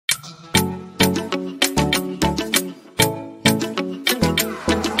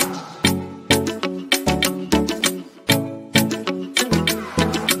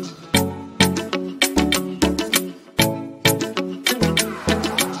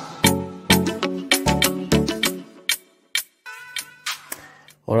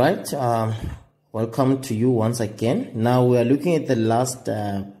All right, welcome to you once again. Now we are looking at the last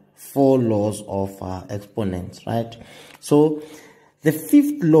 4 laws of exponents, right? So the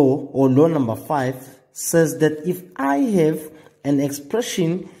fifth law, or law number 5, says that if I have an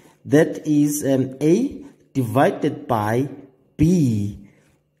expression that is a divided by b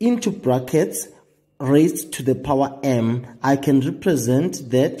into brackets raised to the power m, I can represent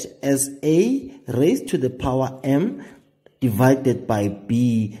that as a raised to the power m divided by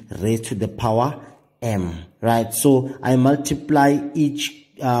b raised to the power m, right? So I multiply each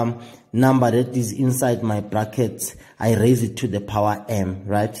number that is inside my brackets, I raise it to the power m,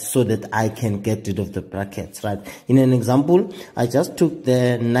 right? So that I can get rid of the brackets, right? In an example, I just took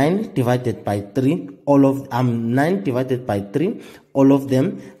the 9 divided by 3, all of 9 divided by 3, all of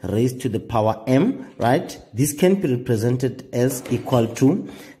them raised to the power m, right? This can be represented as equal to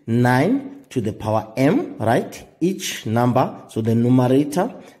 9 to the power m, right? Each number, so the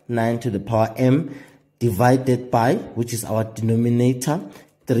numerator, 9 to the power m, divided by, which is our denominator,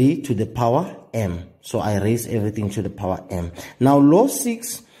 3 to the power m. So I raise everything to the power m. Now law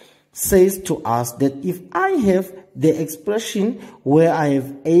 6 says to us that if I have the expression where I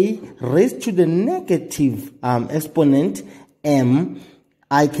have a raised to the negative exponent m,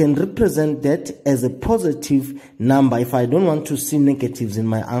 I can represent that as a positive number. If I don't want to see negatives in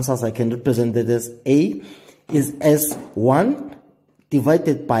my answers, I can represent that as a is as 1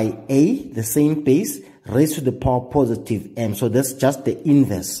 divided by a, the same base, raised to the power positive m. So that's just the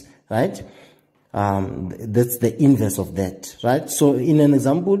inverse, right? That's the inverse of that, right? So in an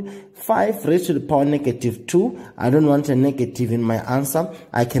example, 5 raised to the power negative 2, I don't want a negative in my answer.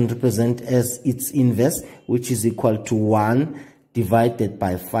 I can represent as its inverse, which is equal to 1 divided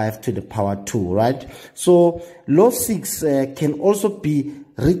by 5 to the power 2, right? So law 6 can also be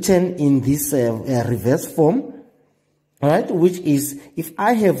written in this reverse form, right? Which is, if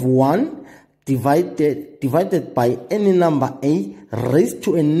I have 1 divided by any number a raised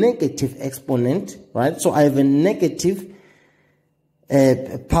to a negative exponent, right? So I have a negative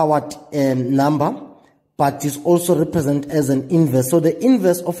powered number, but is also represented as an inverse. So the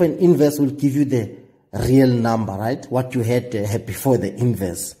inverse of an inverse will give you the real number, right? What you had before the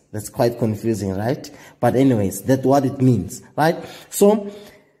inverse. That's quite confusing, right? But anyways, that's what it means, right? So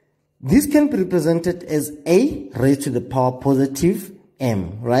this can be represented as a raised to the power positive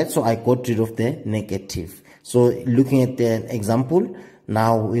m, right? So I got rid of the negative. So looking at the example,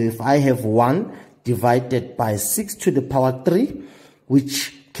 now if I have 1 divided by 6 to the power 3,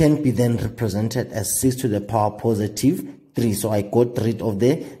 which can be then represented as 6 to the power positive 3. So I got rid of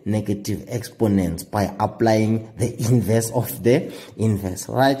the negative exponents by applying the inverse of the inverse,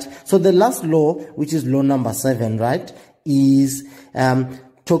 right? So the last law, which is law number 7, right, is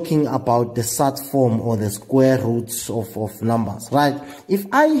talking about the surd form, or the square roots of numbers, right? If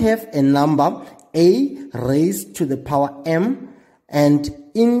I have a number a raised to the power m and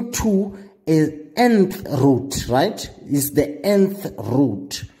into an nth root, right, is the nth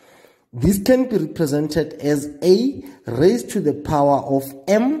root, this can be represented as a raised to the power of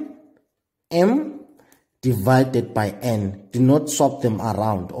m divided by n. Do not swap them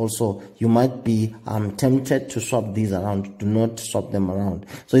around. Also, you might be tempted to swap these around. Do not swap them around.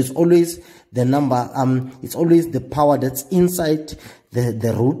 So it's always the number, it's always the power that's inside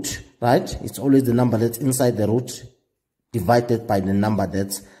the root, right? It's always the number that's inside the root divided by the number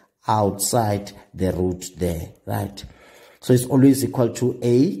that's outside the root there, right? So it's always equal to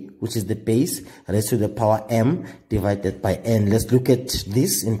a, which is the base, raised to the power m divided by n. Let's look at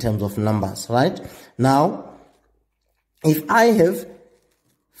this in terms of numbers, right? Now, if I have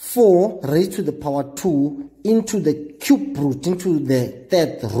 4 raised to the power 2 into the cube root, into the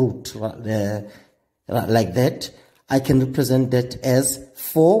third root, like that, I can represent that as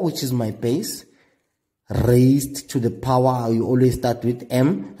 4, which is my base, raised to the power, you always start with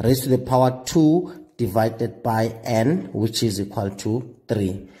m, raised to the power 2 divided by n, which is equal to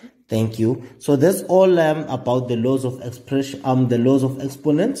 3. Thank you. So that's all about the laws of expression, the laws of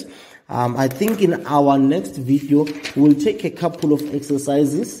exponents. I think in our next video we'll take a couple of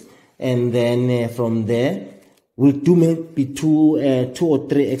exercises, and then from there we'll do maybe 2 or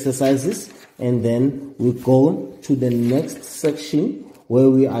 3 exercises, and then we'll go to the next section where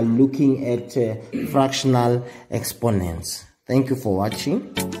we are looking at fractional exponents. Thank you for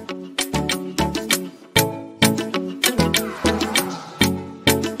watching.